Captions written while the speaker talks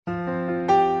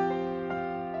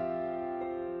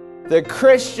The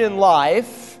Christian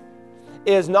life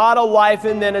is not a life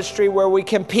in ministry where we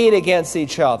compete against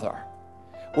each other.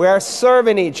 We are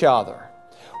serving each other.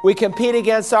 We compete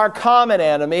against our common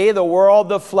enemy, the world,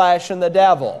 the flesh, and the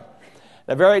devil.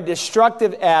 A very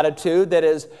destructive attitude that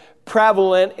is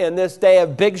prevalent in this day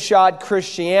of big shot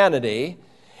Christianity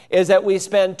is that we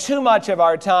spend too much of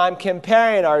our time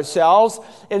comparing ourselves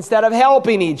instead of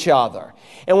helping each other.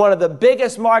 And one of the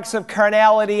biggest marks of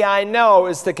carnality I know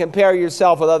is to compare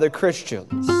yourself with other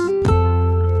Christians.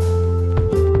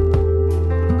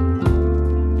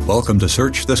 Welcome to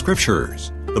Search the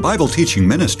Scriptures, the Bible teaching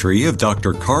ministry of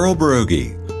Dr. Carl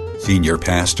Broggi, Senior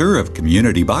Pastor of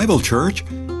Community Bible Church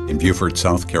in Beaufort,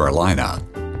 South Carolina.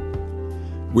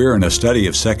 We're in a study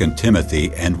of 2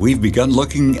 Timothy, and we've begun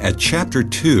looking at chapter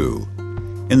 2.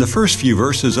 In the first few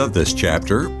verses of this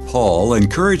chapter, Paul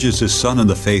encourages his son in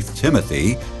the faith,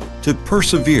 Timothy, to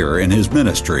persevere in his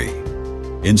ministry.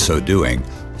 In so doing,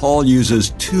 Paul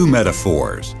uses two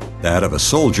metaphors, that of a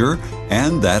soldier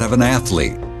and that of an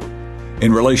athlete.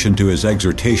 In relation to his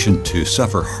exhortation to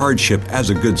suffer hardship as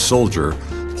a good soldier,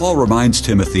 Paul reminds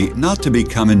Timothy not to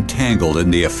become entangled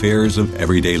in the affairs of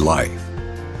everyday life.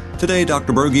 Today,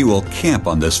 Dr. Broggi will camp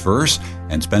on this verse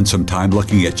and spend some time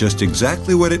looking at just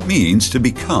exactly what it means to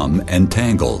become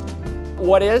entangled.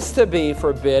 What is to be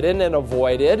forbidden and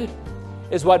avoided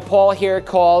is what Paul here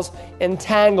calls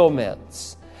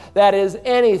entanglements. That is,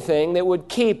 anything that would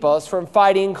keep us from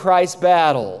fighting Christ's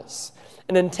battles.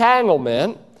 An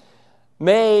entanglement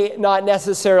may not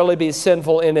necessarily be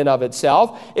sinful in and of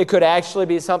itself. It could actually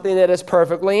be something that is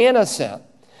perfectly innocent.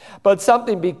 But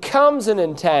something becomes an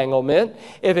entanglement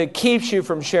if it keeps you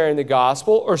from sharing the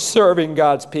gospel or serving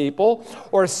God's people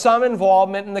or some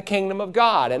involvement in the kingdom of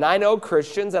God. And I know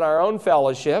Christians in our own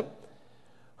fellowship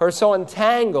who are so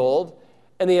entangled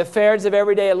in the affairs of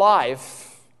everyday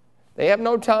life, they have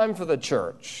no time for the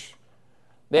church.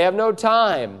 They have no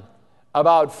time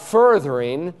about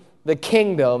furthering the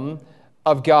kingdom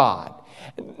of God.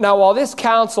 Now, while this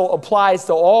counsel applies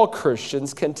to all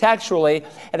Christians, contextually,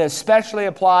 it especially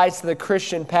applies to the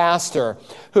Christian pastor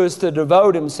who is to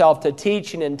devote himself to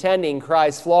teaching and tending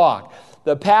Christ's flock.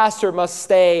 The pastor must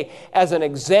stay as an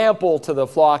example to the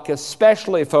flock,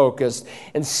 especially focused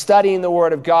in studying the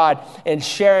Word of God and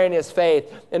sharing his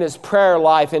faith in his prayer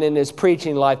life and in his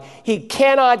preaching life. He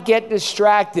cannot get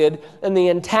distracted in the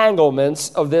entanglements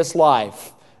of this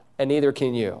life, and neither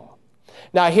can you.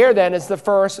 Now here then is the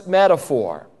first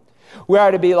metaphor. We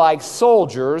are to be like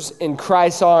soldiers in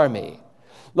Christ's army.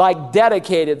 Like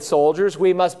dedicated soldiers,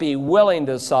 we must be willing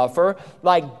to suffer.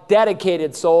 Like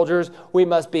dedicated soldiers, we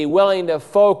must be willing to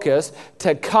focus,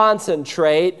 to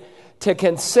concentrate, to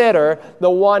consider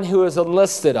the one who has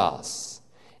enlisted us.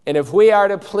 And if we are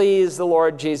to please the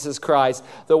Lord Jesus Christ,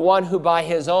 the one who by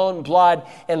his own blood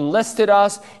enlisted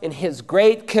us in his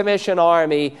great commission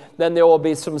army, then there will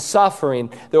be some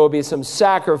suffering, there will be some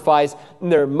sacrifice,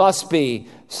 and there must be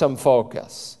some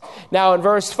focus. Now in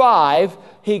verse 5,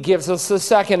 he gives us the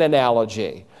second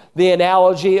analogy, the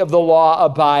analogy of the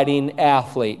law-abiding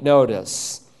athlete.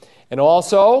 Notice. And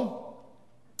also,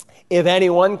 if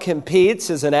anyone competes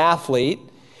as an athlete,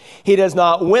 he does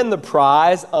not win the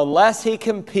prize unless he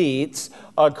competes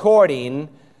according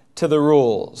to the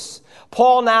rules.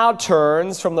 Paul now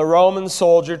turns from the Roman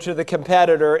soldier to the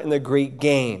competitor in the Greek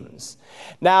games.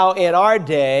 Now, in our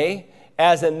day,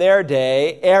 as in their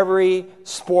day, every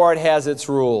sport has its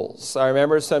rules. I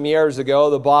remember some years ago,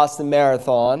 the Boston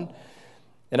Marathon,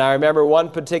 and I remember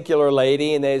one particular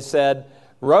lady, and they said,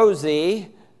 Rosie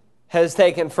has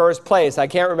taken first place. I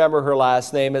can't remember her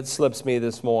last name. It slips me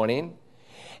this morning.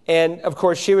 And, of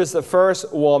course, she was the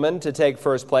first woman to take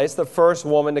first place, the first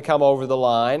woman to come over the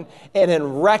line, and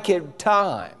in record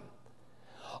time,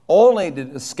 only to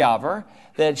discover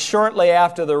that shortly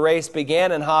after the race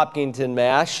began in Hopkinton,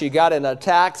 Mass., she got in a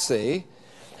taxi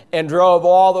and drove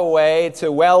all the way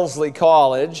to Wellesley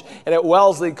College. And at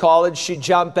Wellesley College, she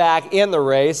jumped back in the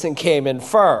race and came in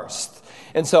first.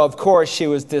 And so, of course, she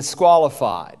was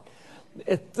disqualified.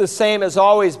 The same has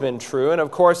always been true. And, of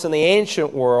course, in the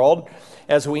ancient world,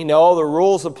 as we know, the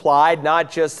rules applied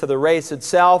not just to the race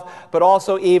itself, but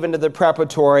also even to the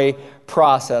preparatory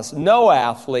process. No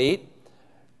athlete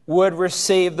would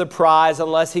receive the prize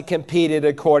unless he competed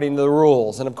according to the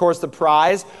rules. And of course, the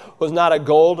prize was not a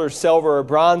gold or silver or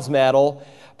bronze medal,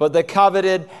 but the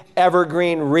coveted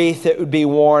evergreen wreath that would be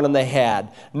worn on the head.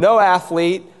 No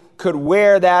athlete could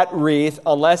wear that wreath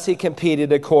unless he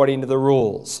competed according to the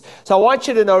rules. So I want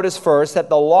you to notice first that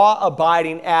the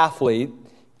law-abiding athlete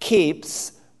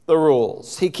keeps the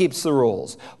rules. He keeps the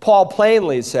rules. Paul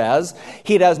plainly says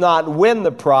he does not win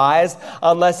the prize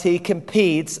unless he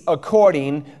competes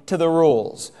according to the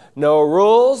rules. No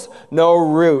rules, no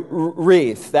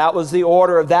wreath. That was the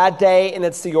order of that day, and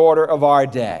it's the order of our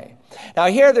day. Now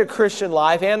here the Christian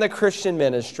life and the Christian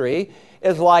ministry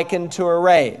is likened to a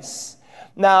race.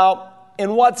 Now,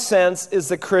 in what sense is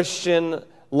the Christian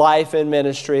life and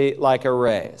ministry like a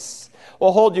race?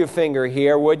 Well, hold your finger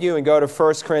here, would you, and go to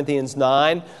 1 Corinthians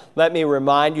 9. Let me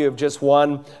remind you of just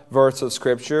one verse of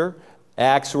Scripture,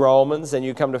 Acts, Romans, and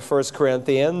you come to 1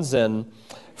 Corinthians, and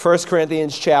 1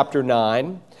 Corinthians chapter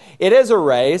 9. It is a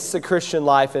race, the Christian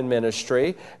life and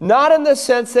ministry, not in the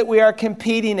sense that we are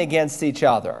competing against each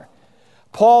other.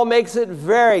 Paul makes it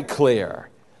very clear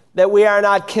that we are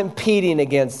not competing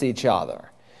against each other.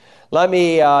 Let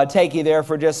me take you there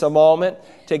for just a moment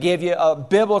to give you a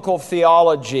biblical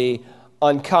theology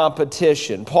on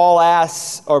competition. Paul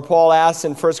asks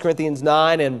in 1 Corinthians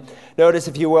 9, and notice,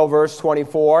 if you will, verse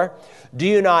 24, do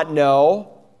you not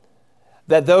know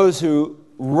that those who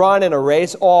run in a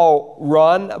race all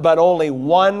run, but only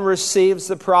one receives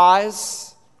the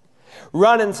prize?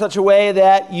 Run in such a way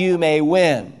that you may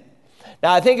win.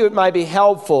 Now, I think it might be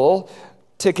helpful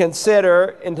to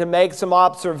consider and to make some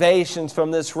observations from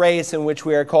this race in which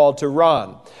we are called to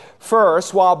run.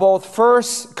 First, while both 1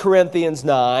 Corinthians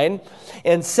 9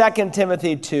 and 2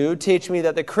 Timothy 2 teach me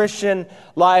that the Christian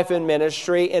life and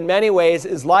ministry in many ways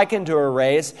is likened to a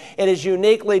race, it is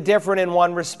uniquely different in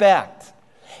one respect.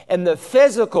 In the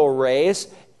physical race,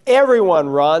 everyone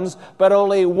runs, but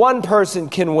only one person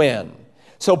can win.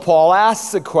 So Paul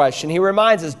asks the question, he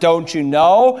reminds us, don't you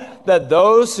know that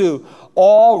those who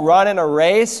all run in a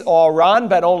race, all run,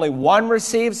 but only one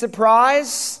receives the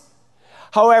prize?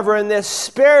 However, in this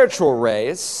spiritual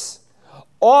race,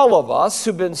 all of us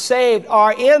who've been saved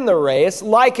are in the race,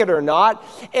 like it or not,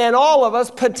 and all of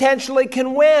us potentially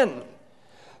can win.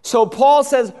 So Paul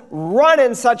says, run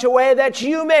in such a way that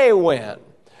you may win.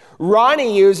 Run,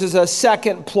 he uses a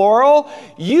second plural.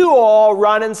 You all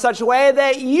run in such a way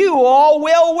that you all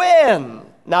will win.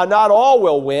 Now, not all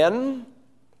will win.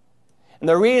 And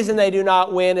the reason they do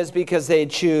not win is because they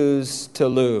choose to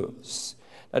lose.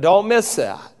 Now, don't miss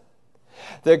that.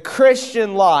 The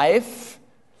Christian life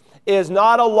is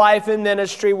not a life in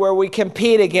ministry where we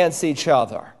compete against each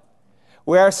other.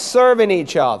 We are serving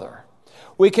each other.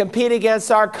 We compete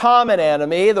against our common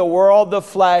enemy, the world, the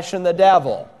flesh, and the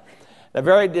devil. A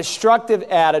very destructive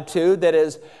attitude that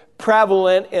is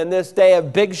prevalent in this day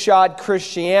of big shot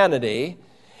Christianity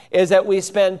is that we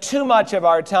spend too much of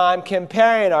our time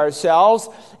comparing ourselves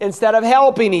instead of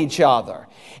helping each other.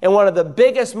 And one of the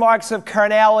biggest marks of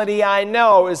carnality I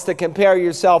know is to compare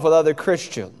yourself with other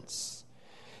Christians.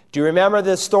 Do you remember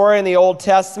this story in the Old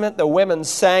Testament? The women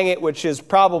sang it, which is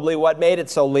probably what made it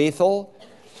so lethal.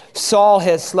 Saul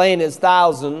has slain his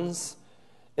thousands,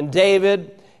 and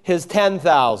David his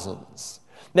 10,000s.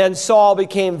 Then Saul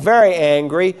became very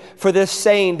angry, for this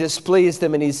saying displeased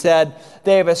him, and he said,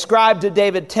 they have ascribed to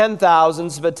David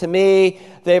 10,000s, but to me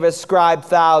they've ascribed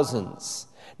thousands.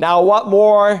 Now what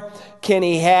more can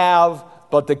he have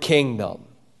but the kingdom?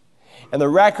 And the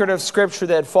record of Scripture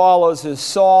that follows is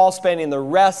Saul spending the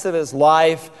rest of his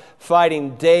life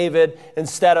fighting David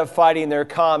instead of fighting their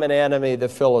common enemy, the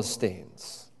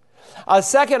Philistines. A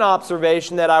second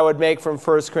observation that I would make from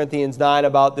 1 Corinthians 9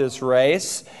 about this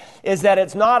race is that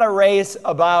it's not a race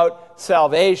about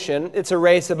salvation, it's a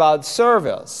race about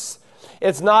service.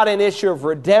 It's not an issue of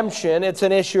redemption, it's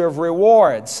an issue of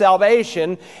reward.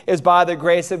 Salvation is by the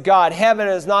grace of God. Heaven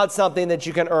is not something that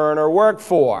you can earn or work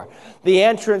for. The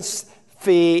entrance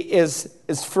fee is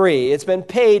free. It's been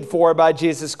paid for by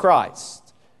Jesus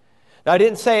Christ. Now, I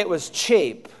didn't say it was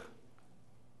cheap.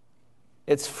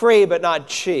 It's free but not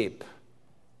cheap.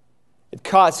 It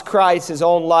cost Christ his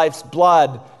own life's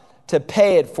blood to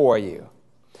pay it for you.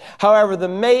 However, the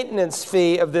maintenance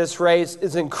fee of this race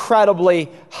is incredibly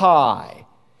high.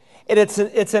 It's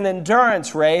an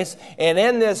endurance race, and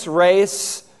in this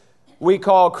race we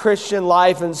call Christian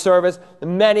life and service,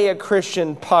 many a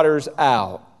Christian putters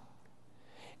out.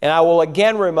 And I will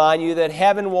again remind you that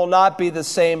heaven will not be the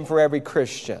same for every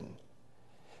Christian.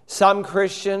 Some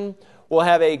Christian will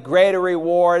have a greater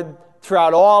reward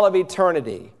throughout all of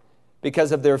eternity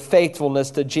because of their faithfulness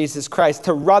to Jesus Christ,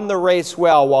 to run the race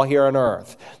well while here on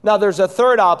earth. Now, there's a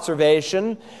third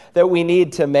observation that we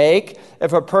need to make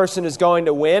if a person is going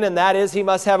to win, and that is he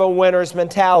must have a winner's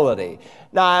mentality.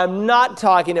 Now, I'm not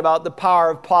talking about the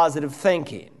power of positive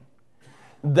thinking.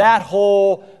 That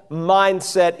whole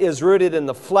mindset is rooted in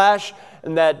the flesh,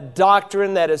 and that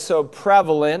doctrine that is so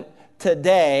prevalent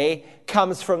today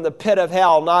comes from the pit of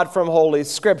hell, not from Holy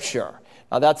Scripture.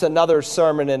 Now, that's another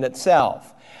sermon in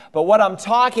itself. But what I'm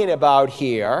talking about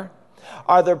here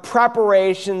are the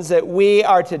preparations that we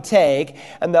are to take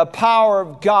and the power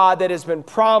of God that has been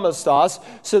promised us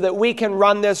so that we can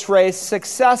run this race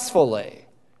successfully.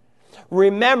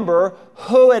 Remember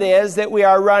who it is that we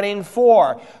are running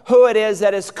for, who it is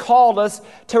that has called us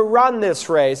to run this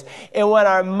race. And when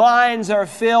our minds are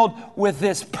filled with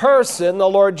this person, the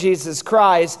Lord Jesus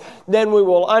Christ, then we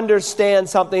will understand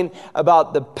something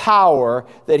about the power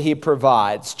that he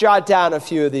provides. Jot down a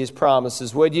few of these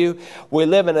promises, would you? We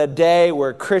live in a day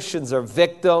where Christians are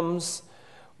victims,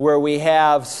 where we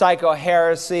have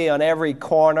psycho-heresy on every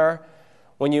corner.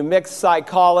 When you mix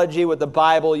psychology with the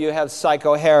Bible, you have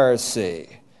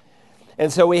psycho-heresy.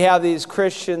 And so we have these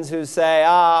Christians who say,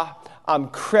 I'm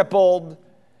crippled.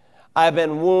 I've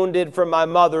been wounded from my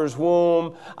mother's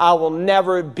womb. I will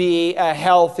never be a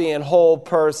healthy and whole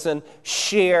person.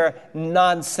 Sheer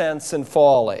nonsense and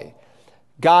folly.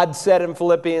 God said in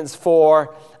Philippians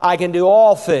 4, I can do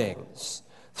all things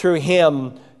through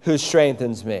him who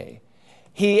strengthens me.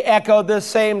 He echoed the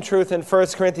same truth in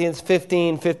 1 Corinthians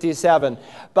 15:57.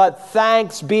 But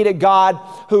thanks be to God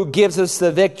who gives us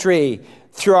the victory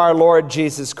through our Lord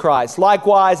Jesus Christ.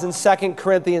 Likewise in 2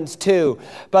 Corinthians 2.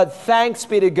 But thanks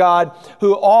be to God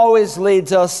who always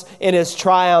leads us in his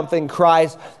triumph in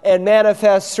Christ and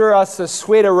manifests through us the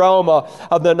sweet aroma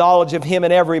of the knowledge of him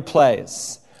in every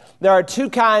place. There are two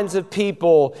kinds of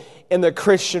people in the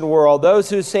Christian world. Those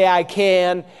who say I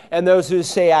can and those who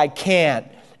say I can't.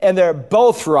 And they're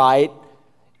both right,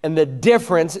 and the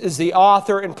difference is the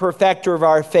author and perfecter of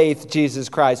our faith, Jesus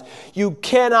Christ. You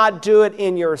cannot do it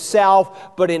in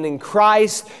yourself, but in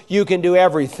Christ you can do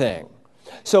everything.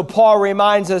 So Paul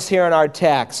reminds us here in our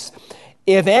text,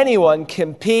 if anyone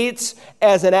competes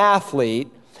as an athlete,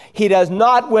 he does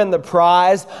not win the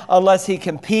prize unless he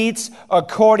competes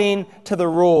according to the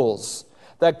rules.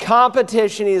 The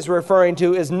competition he is referring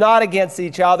to is not against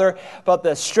each other, but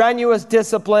the strenuous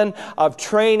discipline of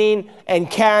training and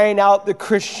carrying out the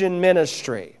Christian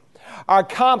ministry. Our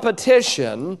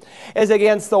competition is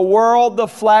against the world, the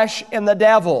flesh, and the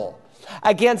devil,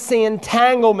 against the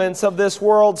entanglements of this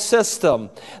world system,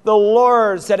 the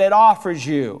lures that it offers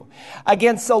you,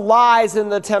 against the lies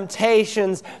and the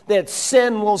temptations that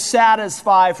sin will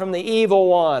satisfy from the evil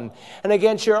one, and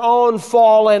against your own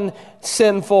fallen,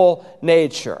 sinful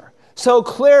nature. So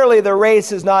clearly the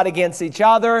race is not against each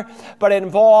other, but it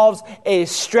involves a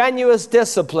strenuous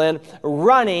discipline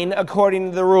running according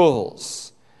to the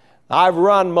rules. I've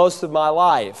run most of my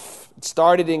life. It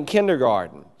started in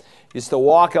kindergarten. Used to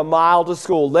walk a mile to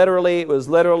school. It was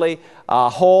literally a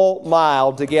whole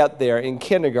mile to get there in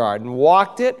kindergarten.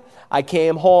 Walked it. I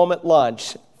came home at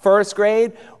lunch. First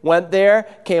grade, went there,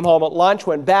 came home at lunch,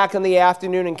 went back in the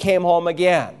afternoon, and came home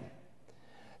again.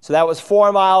 So that was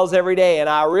 4 miles every day, and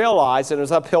I realized, and it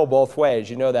was uphill both ways,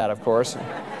 you know that, of course. And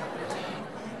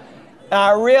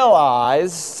I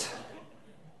realized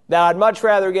that I'd much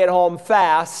rather get home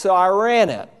fast, so I ran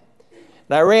it.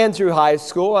 And I ran through high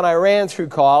school, and I ran through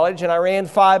college, and I ran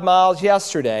 5 miles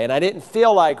yesterday, and I didn't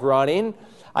feel like running.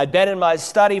 I'd been in my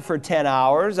study for 10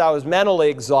 hours. I was mentally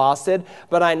exhausted,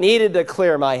 but I needed to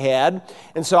clear my head,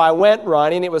 and so I went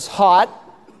running. It was hot.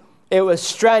 It was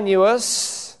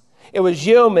strenuous. It was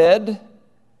humid,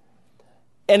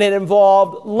 and it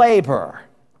involved labor.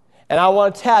 And I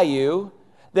want to tell you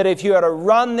that if you are to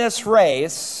run this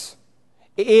race,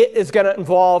 it is going to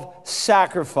involve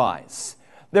sacrifice.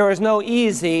 There is no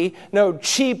easy, no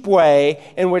cheap way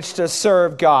in which to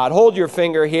serve God. Hold your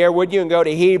finger here, would you, and go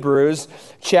to Hebrews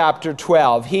chapter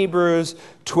 12. Hebrews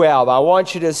 12. I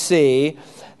want you to see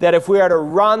that if we are to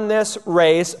run this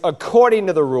race according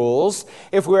to the rules,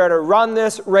 if we are to run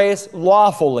this race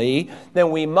lawfully,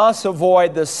 then we must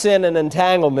avoid the sin and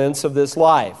entanglements of this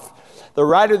life. The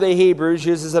writer of the Hebrews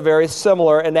uses a very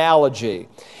similar analogy.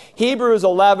 Hebrews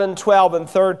 11, 12, and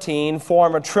 13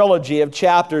 form a trilogy of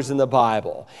chapters in the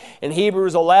Bible. In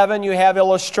Hebrews 11, you have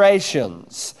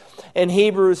illustrations. In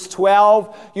Hebrews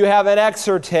 12, you have an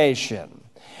exhortation.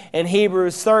 In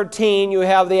Hebrews 13, you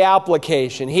have the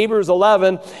application. Hebrews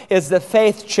 11 is the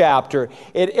faith chapter.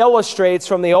 It illustrates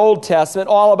from the Old Testament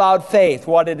all about faith,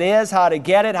 what it is, how to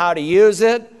get it, how to use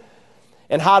it,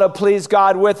 and how to please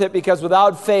God with it, because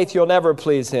without faith, you'll never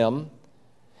please Him.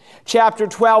 Chapter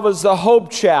 12 is the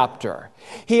hope chapter.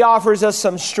 He offers us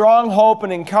some strong hope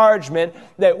and encouragement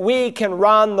that we can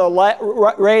run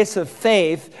the race of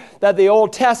faith that the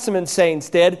Old Testament saints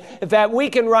did. In fact,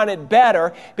 we can run it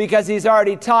better because he's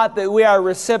already taught that we are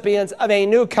recipients of a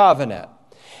new covenant.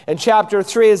 And chapter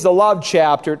 3 is the love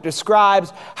chapter. It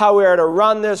describes how we are to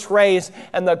run this race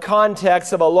in the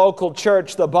context of a local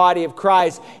church, the body of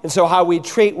Christ, and so how we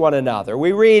treat one another.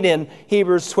 We read in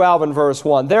Hebrews 12 and verse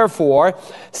 1, "Therefore,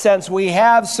 since we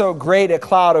have so great a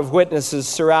cloud of witnesses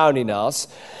surrounding us,"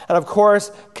 and of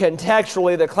course,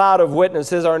 contextually, the cloud of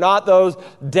witnesses are not those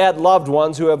dead loved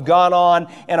ones who have gone on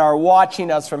and are watching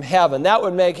us from heaven. That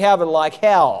would make heaven like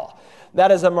hell. That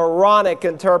is a moronic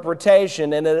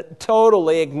interpretation, and it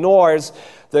totally ignores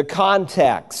the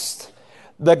context.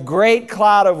 The great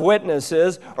cloud of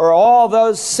witnesses are all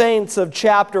those saints of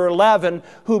chapter 11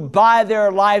 who by their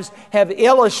lives have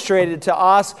illustrated to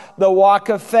us the walk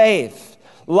of faith.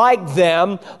 Like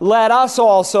them, let us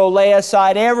also lay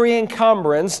aside every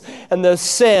encumbrance and the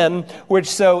sin which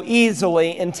so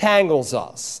easily entangles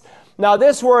us. Now,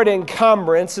 this word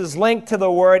encumbrance is linked to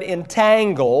the word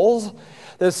entangles,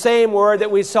 the same word that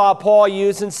we saw Paul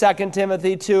use in 2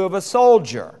 Timothy 2 of a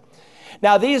soldier.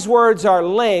 Now, these words are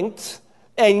linked,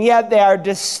 and yet they are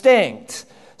distinct.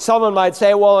 Someone might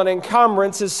say, well, an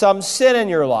encumbrance is some sin in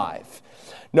your life.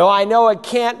 No, I know it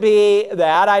can't be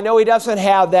that. I know he doesn't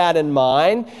have that in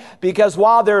mind, because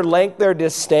while they're linked, they're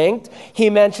distinct.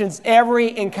 He mentions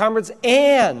every encumbrance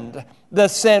and the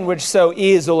sin which so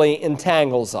easily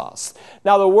entangles us.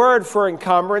 Now, the word for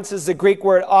encumbrance is the Greek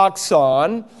word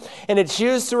oxon, and it's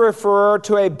used to refer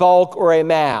to a bulk or a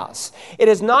mass. It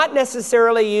is not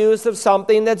necessarily used of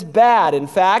something that's bad. In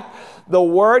fact, the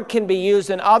word can be used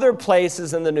in other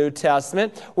places in the New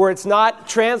Testament where it's not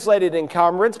translated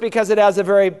encumbrance because it has a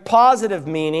very positive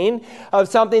meaning of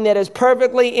something that is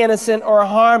perfectly innocent or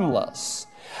harmless.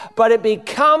 But it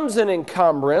becomes an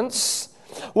encumbrance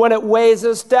when it weighs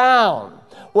us down,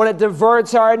 when it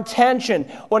diverts our attention,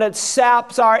 when it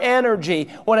saps our energy,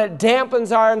 when it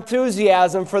dampens our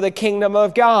enthusiasm for the kingdom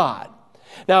of God.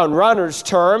 Now, in runners'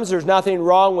 terms, there's nothing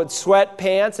wrong with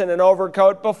sweatpants and an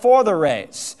overcoat before the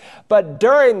race. But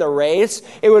during the race,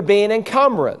 it would be an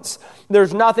encumbrance.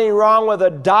 There's nothing wrong with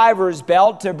a diver's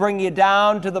belt to bring you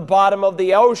down to the bottom of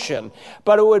the ocean.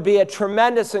 But it would be a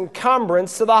tremendous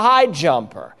encumbrance to the high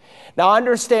jumper. Now,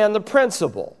 understand the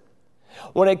principle.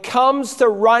 When it comes to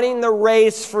running the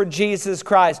race for Jesus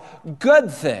Christ,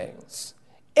 good things,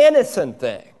 innocent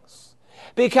things,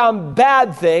 become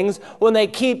bad things when they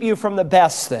keep you from the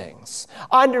best things.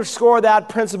 Underscore that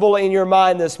principle in your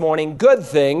mind this morning. Good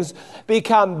things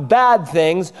become bad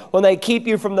things when they keep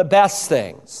you from the best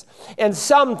things. And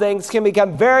some things can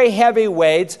become very heavy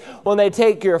weights when they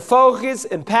take your focus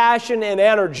and passion and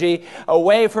energy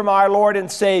away from our Lord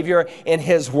and Savior in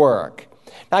His work.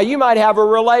 Now, you might have a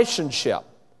relationship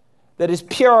that is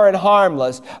pure and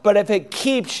harmless, but if it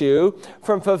keeps you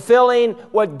from fulfilling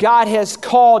what God has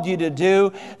called you to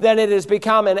do, then it has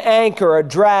become an anchor, a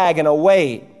drag, and a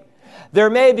weight. There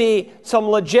may be some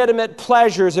legitimate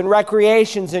pleasures and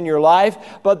recreations in your life,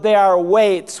 but they are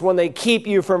weights when they keep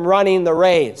you from running the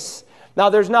race. Now,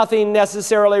 there's nothing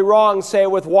necessarily wrong, say,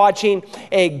 with watching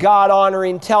a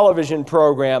God-honoring television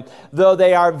program, though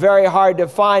they are very hard to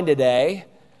find today.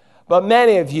 But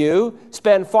many of you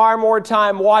spend far more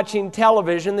time watching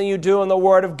television than you do in the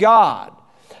Word of God.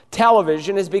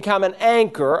 Television has become an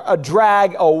anchor, a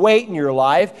drag, a weight in your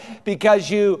life because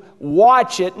you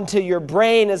watch it until your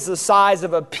brain is the size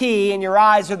of a pea and your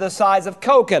eyes are the size of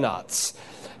coconuts.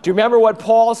 Do you remember what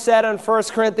Paul said in 1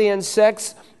 Corinthians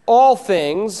 6? All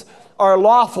things are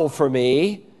lawful for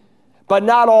me, but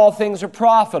not all things are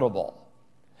profitable.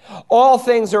 All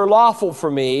things are lawful for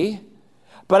me,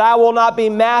 but I will not be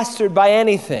mastered by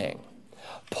anything.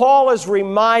 Paul is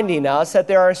reminding us that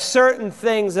there are certain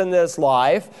things in this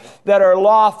life that are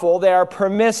lawful, they are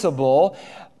permissible,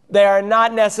 they are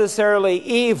not necessarily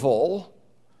evil,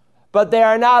 but they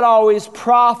are not always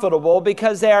profitable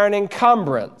because they are an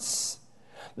encumbrance.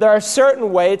 There are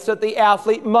certain weights that the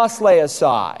athlete must lay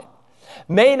aside.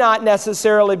 May not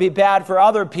necessarily be bad for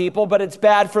other people, but it's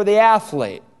bad for the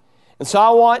athlete. And so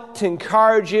I want to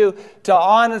encourage you to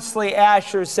honestly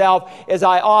ask yourself, as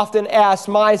I often ask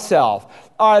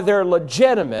myself, are there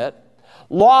legitimate,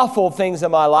 lawful things in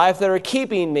my life that are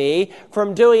keeping me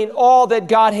from doing all that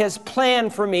God has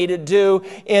planned for me to do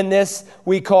in this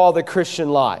we call the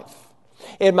Christian life?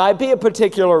 It might be a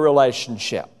particular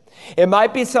relationship. It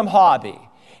might be some hobby.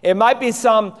 It might be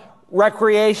some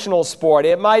recreational sport.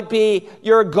 It might be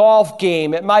your golf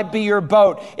game. It might be your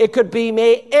boat. It could be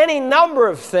any number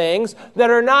of things that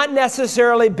are not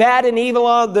necessarily bad and evil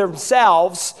on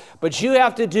themselves, but you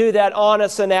have to do that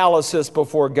honest analysis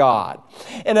before God.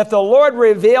 And if the Lord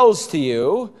reveals to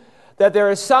you that there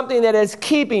is something that is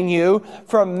keeping you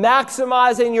from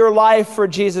maximizing your life for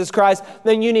Jesus Christ,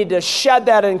 then you need to shed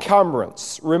that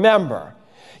encumbrance. Remember,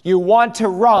 You want to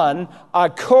run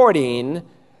according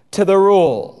to the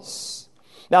rules.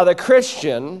 Now, the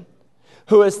Christian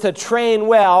who is to train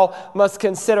well must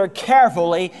consider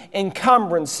carefully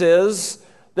encumbrances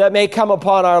that may come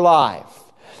upon our life.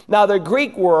 Now, the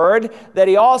Greek word that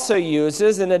he also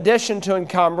uses in addition to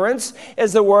encumbrance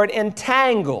is the word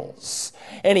entangles.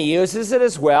 And he uses it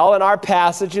as well in our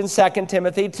passage in 2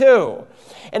 Timothy 2.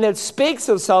 And it speaks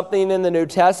of something in the New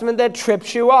Testament that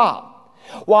trips you up.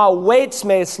 While weights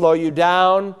may slow you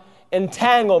down,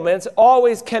 entanglements,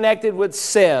 always connected with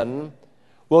sin,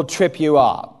 will trip you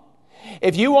up.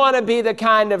 If you want to be the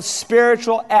kind of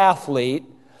spiritual athlete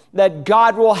that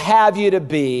God will have you to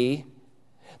be,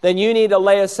 then you need to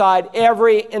lay aside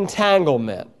every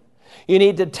entanglement. You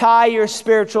need to tie your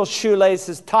spiritual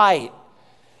shoelaces tight.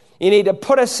 You need to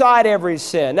put aside every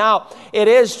sin. Now, it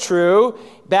is true,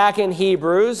 back in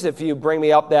Hebrews, if you bring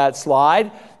me up that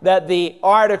slide, that the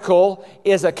article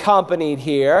is accompanied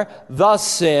here, the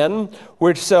sin,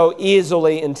 which so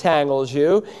easily entangles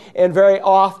you. And very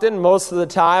often, most of the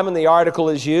time when the article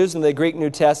is used in the Greek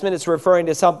New Testament, it's referring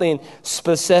to something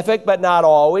specific, but not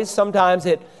always. Sometimes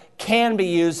it can be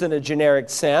used in a generic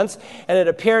sense, and it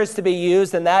appears to be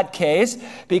used in that case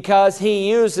because he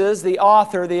uses, the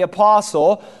author, the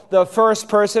apostle, the first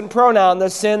person pronoun, the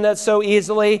sin that so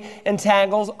easily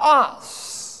entangles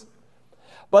us.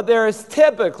 But there is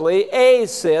typically a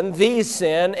sin, the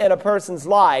sin in a person's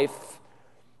life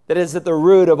that is at the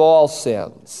root of all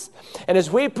sins. And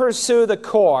as we pursue the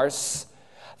course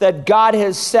that God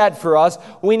has set for us,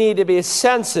 we need to be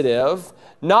sensitive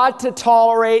not to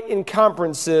tolerate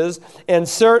encumbrances, and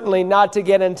certainly not to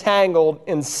get entangled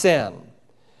in sin.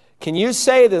 Can you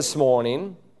say this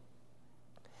morning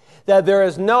that there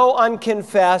is no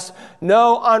unconfessed,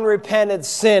 no unrepented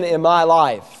sin in my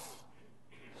life?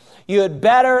 You had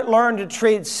better learn to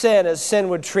treat sin as sin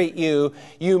would treat you.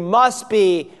 You must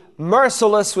be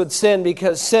merciless with sin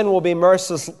because sin will be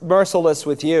merciless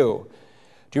with you.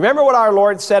 Do you remember what our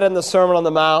Lord said in the Sermon on the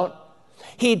Mount?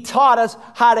 He taught us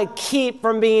how to keep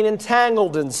from being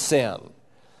entangled in sin.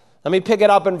 Let me pick it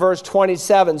up in verse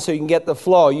 27 so you can get the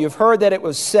flow. You've heard that it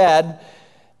was said,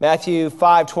 Matthew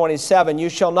 5:27, you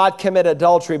shall not commit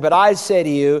adultery, but I say to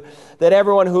you that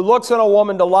everyone who looks on a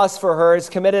woman to lust for her has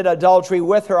committed adultery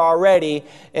with her already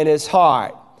in his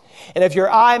heart. And if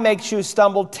your eye makes you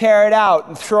stumble, tear it out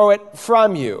and throw it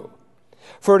from you.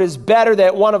 For it is better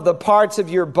that one of the parts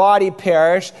of your body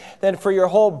perish than for your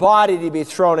whole body to be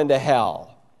thrown into hell.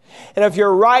 And if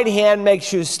your right hand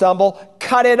makes you stumble,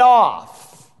 cut it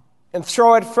off and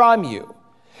throw it from you.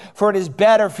 For it is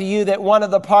better for you that one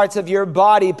of the parts of your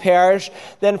body perish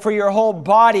than for your whole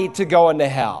body to go into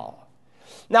hell.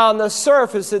 Now, on the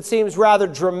surface, it seems rather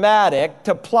dramatic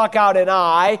to pluck out an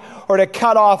eye or to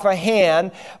cut off a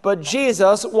hand, but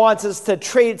Jesus wants us to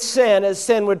treat sin as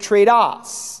sin would treat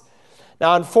us.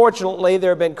 Now, unfortunately,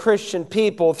 there have been Christian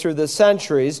people through the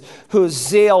centuries whose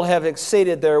zeal have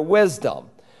exceeded their wisdom.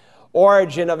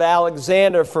 Origen of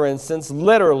Alexander, for instance,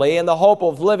 literally, in the hope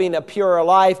of living a purer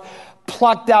life,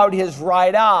 plucked out his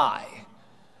right eye.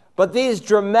 But these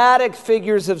dramatic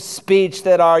figures of speech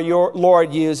that our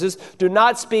Lord uses do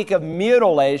not speak of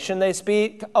mutilation, they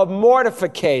speak of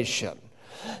mortification.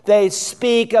 They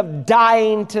speak of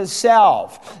dying to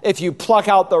self. If you pluck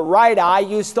out the right eye,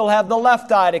 you still have the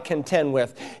left eye to contend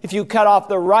with. If you cut off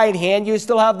the right hand, you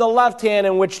still have the left hand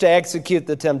in which to execute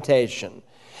the temptation.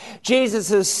 Jesus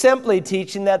is simply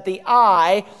teaching that the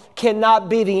eye cannot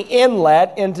be the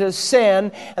inlet into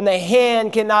sin, and the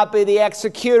hand cannot be the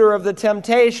executor of the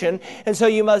temptation, and so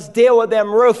you must deal with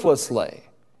them ruthlessly.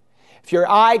 If your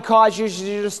eye causes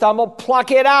you to stumble, pluck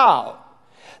it out.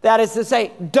 That is to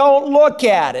say, don't look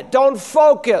at it. Don't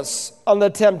focus on the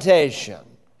temptation.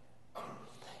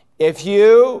 If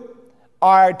you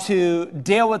are to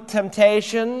deal with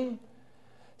temptation,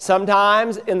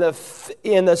 sometimes in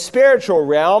the spiritual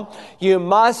realm, you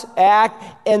must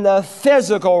act in the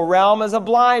physical realm as a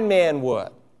blind man would.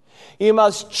 You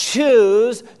must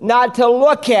choose not to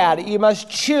look at it. You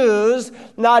must choose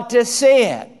not to see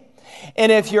it. And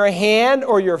if your hand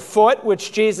or your foot,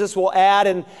 which Jesus will add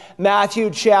in Matthew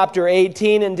chapter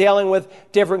 18 in dealing with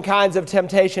different kinds of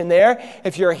temptation there,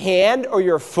 if your hand or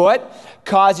your foot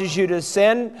causes you to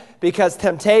sin, because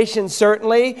temptation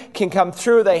certainly can come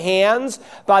through the hands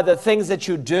by the things that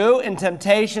you do, and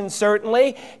temptation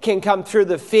certainly can come through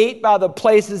the feet by the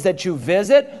places that you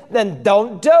visit, then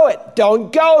don't do it.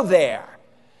 Don't go there.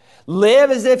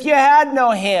 Live as if you had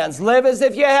no hands. Live as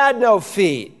if you had no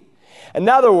feet. In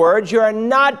other words, you are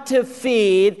not to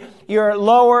feed your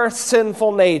lower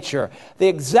sinful nature. The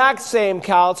exact same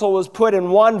counsel was put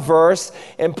in one verse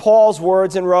in Paul's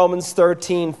words in Romans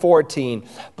 13:14.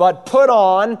 But put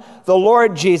on the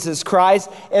Lord Jesus Christ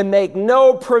and make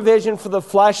no provision for the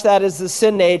flesh, that is the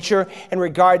sin nature, in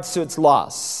regards to its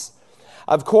lusts.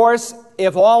 Of course,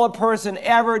 if all a person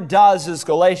ever does, as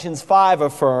Galatians 5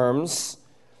 affirms,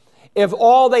 if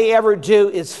all they ever do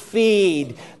is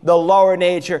feed the lower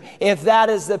nature, if that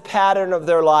is the pattern of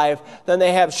their life, then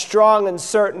they have strong and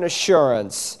certain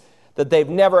assurance that they've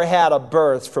never had a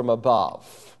birth from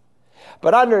above.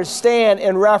 But understand,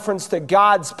 in reference to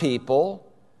God's people,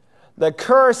 the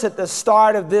curse at the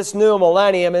start of this new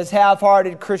millennium is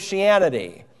half-hearted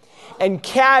Christianity. And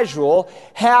casual,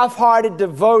 half-hearted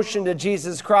devotion to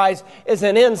Jesus Christ is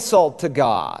an insult to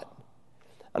God.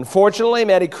 Unfortunately,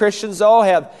 many Christians, though,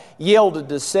 have yielded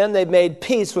to sin. They've made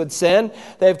peace with sin.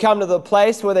 They've come to the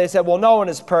place where they said, well, no one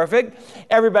is perfect.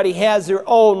 Everybody has their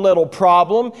own little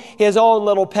problem, his own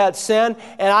little pet sin,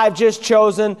 and I've just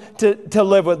chosen to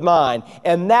live with mine.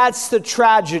 And that's the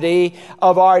tragedy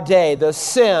of our day, the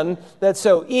sin that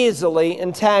so easily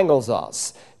entangles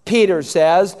us. Peter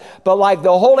says, but like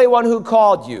the Holy One who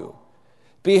called you,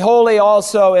 be holy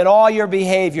also in all your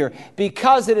behavior,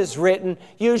 because it is written,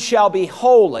 you shall be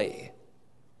holy,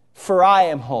 for I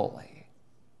am holy.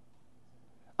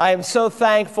 I am so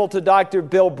thankful to Dr.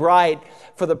 Bill Bright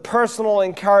for the personal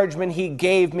encouragement he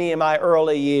gave me in my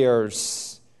early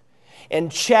years, in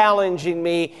challenging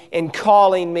me, in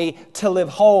calling me to live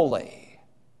holy.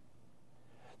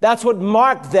 That's what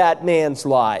marked that man's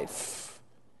life.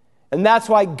 And that's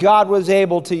why God was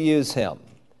able to use him.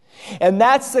 And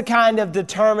that's the kind of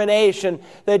determination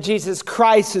that Jesus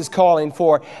Christ is calling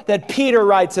for, that Peter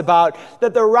writes about,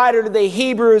 that the writer to the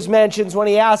Hebrews mentions when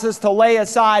he asks us to lay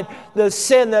aside the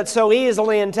sin that so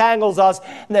easily entangles us,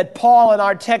 and that Paul in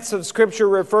our text of Scripture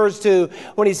refers to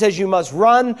when he says you must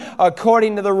run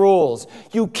according to the rules.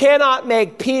 You cannot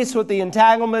make peace with the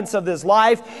entanglements of this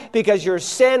life because your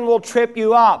sin will trip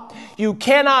you up. You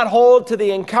cannot hold to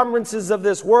the encumbrances of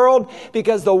this world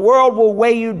because the world will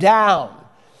weigh you down.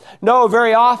 No,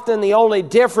 very often the only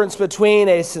difference between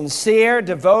a sincere,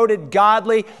 devoted,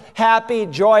 godly, happy,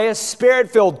 joyous,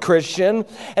 Spirit-filled Christian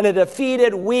and a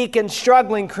defeated, weak, and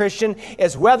struggling Christian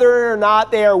is whether or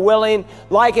not they are willing,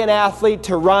 like an athlete,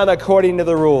 to run according to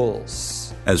the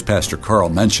rules. As Pastor Carl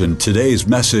mentioned, today's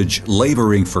message,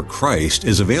 Laboring for Christ,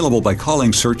 is available by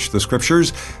calling Search the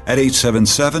Scriptures at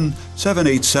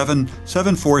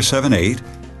 877-787-7478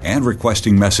 and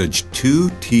requesting message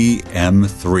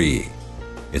 2TM3.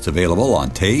 It's available on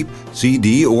tape,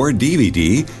 CD, or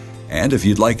DVD. And if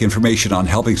you'd like information on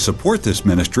helping support this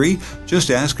ministry,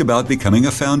 just ask about becoming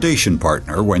a foundation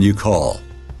partner when you call.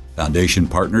 Foundation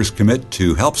partners commit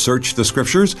to help Search the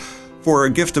Scriptures for a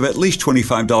gift of at least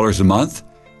 $25 a month.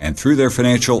 And through their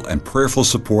financial and prayerful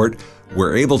support,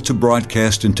 we're able to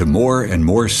broadcast into more and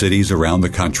more cities around the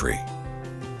country.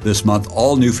 This month,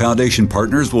 all new foundation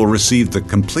partners will receive the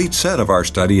complete set of our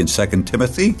study in 2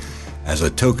 Timothy, as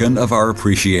a token of our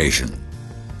appreciation.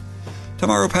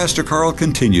 Tomorrow, Pastor Carl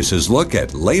continues his look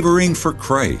at laboring for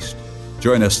Christ.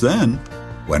 Join us then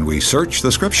when we search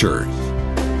the Scriptures.